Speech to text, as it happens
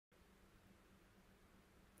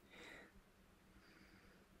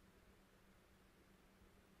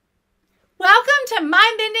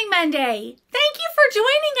Monday. Thank you for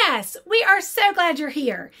joining us. We are so glad you're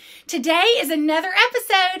here. Today is another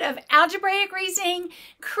episode of Algebraic Reasoning,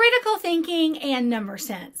 Critical Thinking, and Number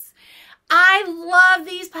Sense. I love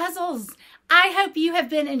these puzzles. I hope you have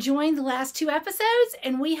been enjoying the last two episodes,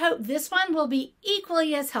 and we hope this one will be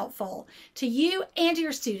equally as helpful to you and to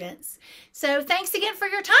your students. So thanks again for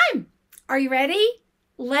your time. Are you ready?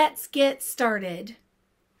 Let's get started.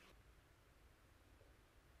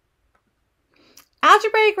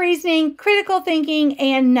 Algebraic Reasoning, Critical Thinking,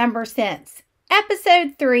 and Number Sense.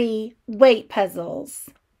 Episode 3, Weight Puzzles.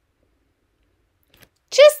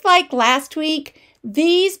 Just like last week,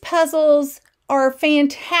 these puzzles are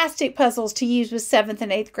fantastic puzzles to use with 7th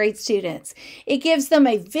and 8th grade students. It gives them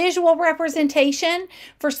a visual representation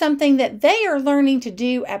for something that they are learning to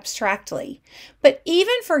do abstractly. But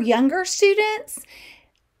even for younger students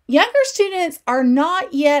are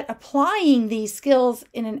not yet applying these skills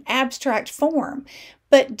in an abstract form,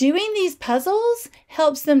 but doing these puzzles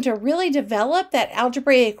helps them to really develop that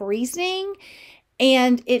algebraic reasoning,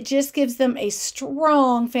 and it just gives them a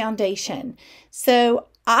strong foundation. So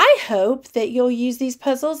I hope that you'll use these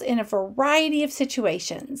puzzles in a variety of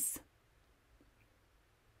situations.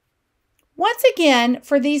 Once again,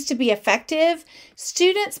 for these to be effective,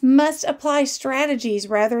 students must apply strategies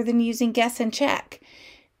rather than using guess and check.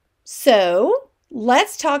 So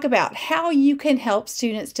let's talk about how you can help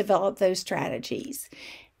students develop those strategies.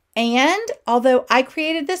 And although I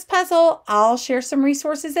created this puzzle, I'll share some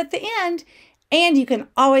resources at the end, and you can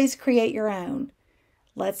always create your own.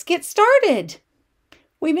 Let's get started.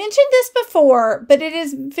 We mentioned this before, but it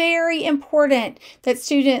is very important that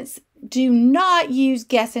students do not use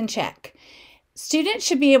guess and check. Students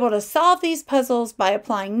should be able to solve these puzzles by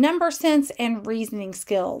applying number sense and reasoning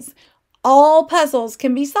skills. All puzzles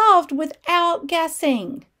can be solved without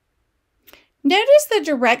guessing. Notice the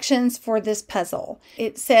directions for this puzzle.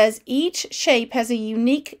 It says each shape has a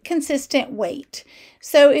unique, consistent weight.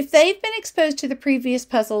 So if they've been exposed to the previous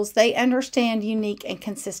puzzles, they understand unique and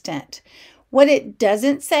consistent. What it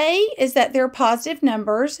doesn't say is that they're positive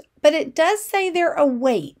numbers, but it does say they're a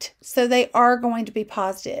weight, so they are going to be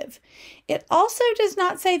positive. It also does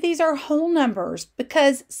not say these are whole numbers,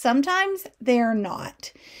 because sometimes they're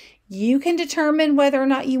not. You can determine whether or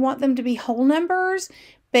not you want them to be whole numbers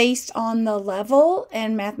based on the level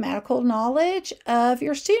and mathematical knowledge of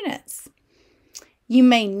your students. You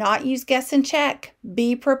may not use guess and check.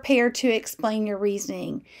 Be prepared to explain your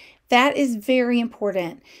reasoning. That is very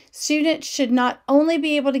important. Students should not only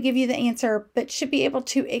be able to give you the answer, but should be able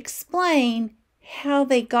to explain how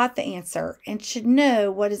they got the answer and should know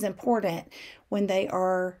what is important when they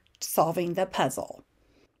are solving the puzzle.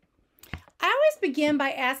 I always begin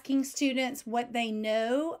by asking students what they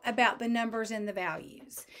know about the numbers and the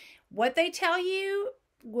values. What they tell you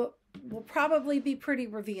will probably be pretty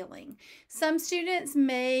revealing. Some students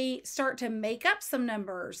may start to make up some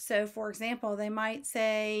numbers. So for example, they might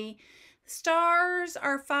say stars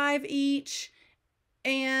are 5 each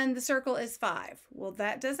and the circle is 5. Well,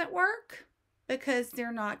 that doesn't work because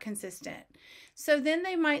they're not consistent. So then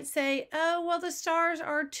they might say, oh, well, the stars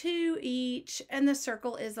are 2 each and the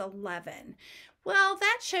circle is 11. Well,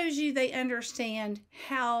 that shows you they understand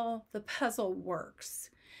how the puzzle works,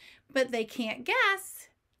 but they can't guess.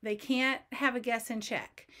 They can't have a guess and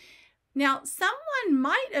check. Now, someone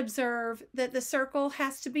might observe that the circle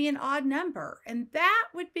has to be an odd number, and that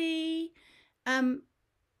would be a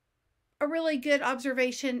really good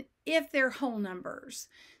observation if they're whole numbers.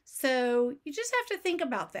 So you just have to think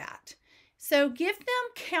about that. So give them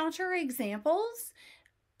counter examples.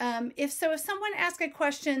 If someone asks a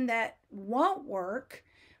question that won't work,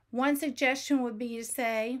 one suggestion would be to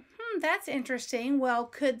say, that's interesting. Well,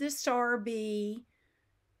 could the star be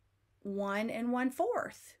 1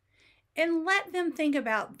 1/4? And let them think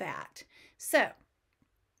about that. So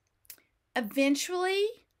eventually,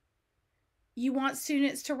 you want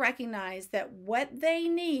students to recognize that what they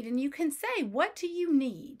need, and you can say, what do you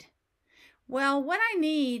need? Well, what I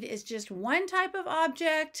need is just one type of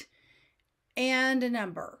object and a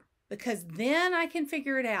number, because then I can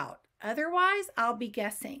figure it out. Otherwise, I'll be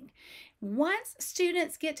guessing. Once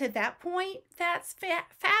students get to that point, that's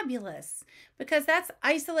fabulous, because that's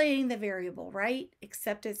isolating the variable, right?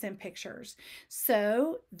 Except it's in pictures.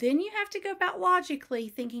 So then you have to go about logically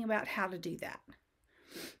thinking about how to do that.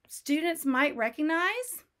 Students might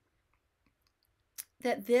recognize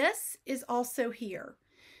that this is also here.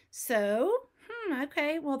 So,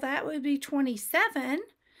 okay, well, that would be 27.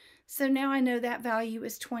 So now I know that value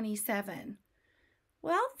is 27.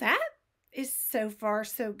 Well, that is so far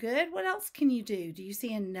so good. What else can you do? Do you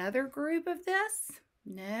see another group of this?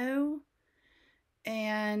 No.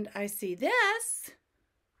 And I see this.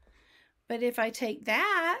 But if I take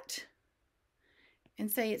that and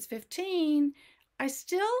say it's 15, I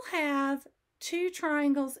still have 2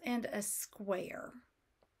 triangles and a square.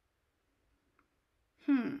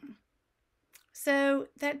 So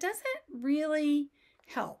that doesn't really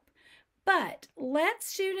help. But let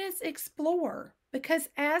students explore, because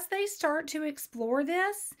as they start to explore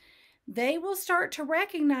this, they will start to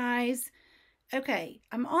recognize, okay,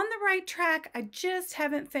 I'm on the right track. I just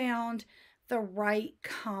haven't found the right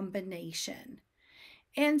combination.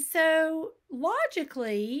 And so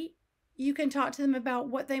logically, you can talk to them about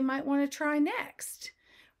what they might want to try next.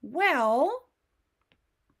 Well,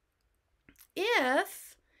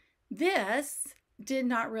 if this did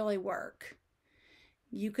not really work,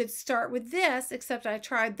 you could start with this, except I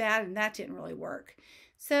tried that and that didn't really work.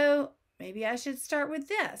 So maybe I should start with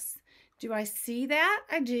this. Do I see that?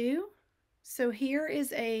 I do. So here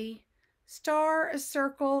is a star, a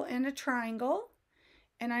circle, and a triangle.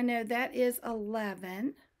 And I know that is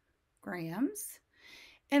 11 grams.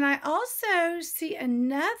 And I also see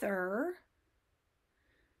another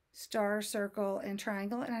star, circle, and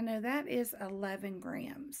triangle, and I know that is 11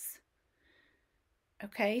 grams.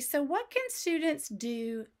 Okay, so what can students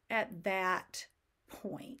do at that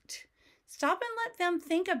point? Stop and let them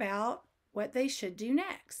think about what they should do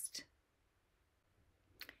next.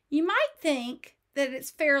 You might think that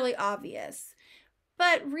it's fairly obvious,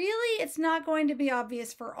 but really it's not going to be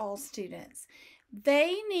obvious for all students.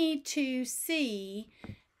 They need to see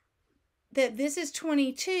that this is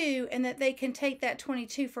 22 and that they can take that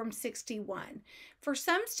 22 from 61. For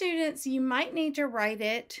some students, you might need to write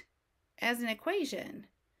it as an equation.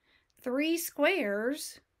 3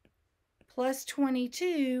 squares plus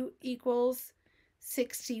 22 equals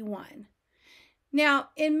 61. Now,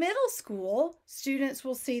 in middle school, students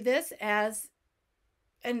will see this as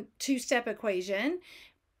a 2-step equation,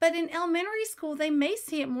 but in elementary school, they may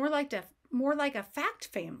see it more like a fact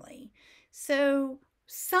family. So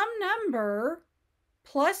some number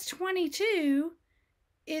plus 22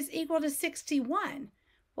 is equal to 61.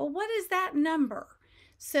 Well, what is that number?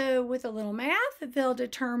 So with a little math, they'll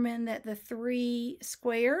determine that the 3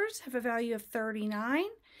 squares have a value of 39.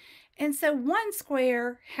 And so 1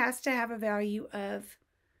 square has to have a value of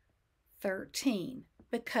 13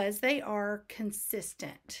 because they are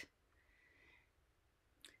consistent.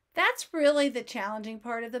 That's really the challenging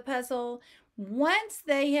part of the puzzle. Once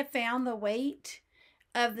they have found the weight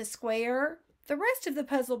of the square, the rest of the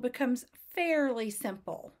puzzle becomes fairly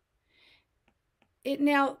simple.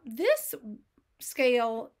 Now, this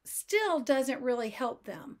scale still doesn't really help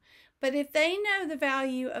them, but if they know the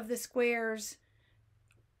value of the squares,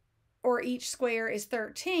 or each square is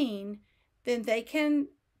 13, then they can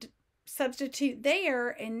substitute there,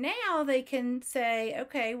 and now they can say,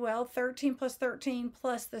 okay, well, 13 plus 13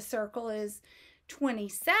 plus the circle is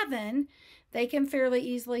 27. They can fairly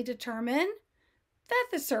easily determine that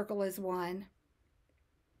the circle is 1.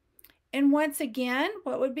 And once again,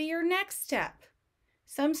 what would be your next step?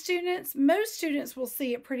 Most students will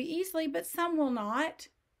see it pretty easily, but some will not.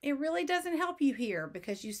 It really doesn't help you here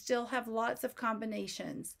because you still have lots of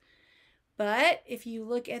combinations. But if you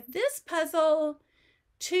look at this puzzle,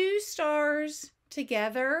 2 stars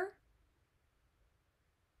together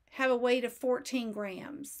have a weight of 14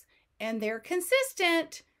 grams, and they're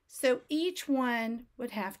consistent, so each one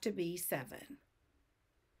would have to be 7.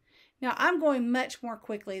 Now, I'm going much more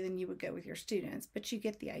quickly than you would go with your students, but you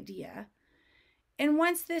get the idea. And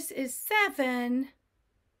once this is 7,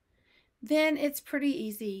 then it's pretty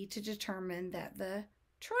easy to determine that the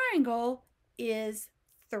triangle is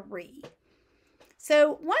 3.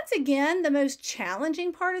 So once again, the most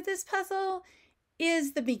challenging part of this puzzle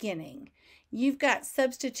is the beginning. You've got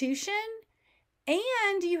substitution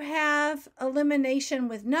and you have elimination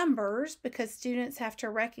with numbers because students have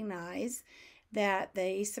to recognize that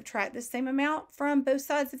they subtract the same amount from both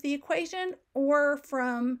sides of the equation or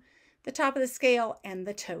from the top of the scale and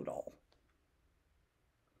the total.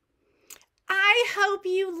 I hope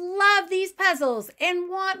you love these puzzles and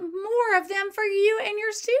want more of them for you and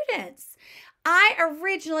your students. I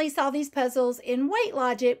originally saw these puzzles in Weight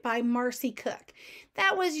Logic by Marcy Cook.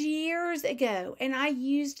 That was years ago, and I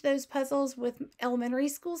used those puzzles with elementary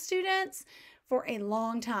school students for a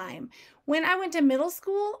long time. When I went to middle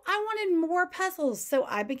school, I wanted more puzzles, so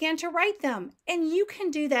I began to write them, and you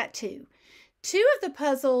can do that too. 2 of the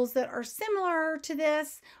puzzles that are similar to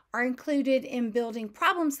this are included in Building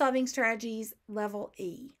Problem-Solving Strategies Level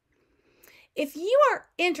E. If you are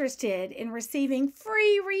interested in receiving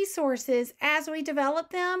free resources as we develop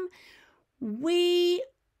them, we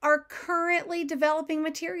are currently developing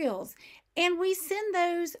materials, and we send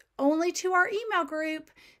those only to our email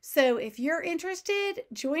group. So if you're interested,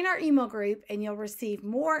 join our email group and you'll receive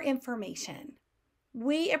more information.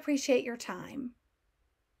 We appreciate your time.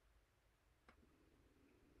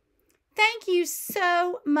 Thank you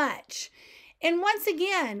so much. And once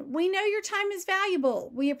again, we know your time is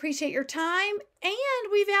valuable. We appreciate your time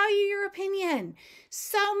and we value your opinion.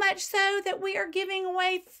 So much so that we are giving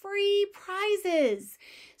away free prizes.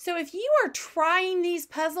 So if you are trying these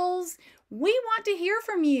puzzles, we want to hear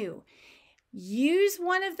from you. Use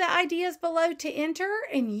one of the ideas below to enter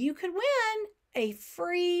and you could win a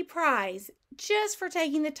free prize just for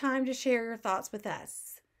taking the time to share your thoughts with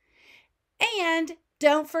us. And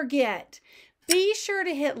don't forget, be sure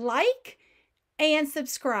to hit like and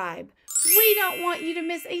subscribe. We don't want you to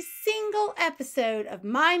miss a single episode of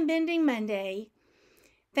Mind Bending Monday.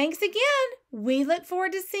 Thanks again. We look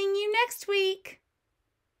forward to seeing you next week.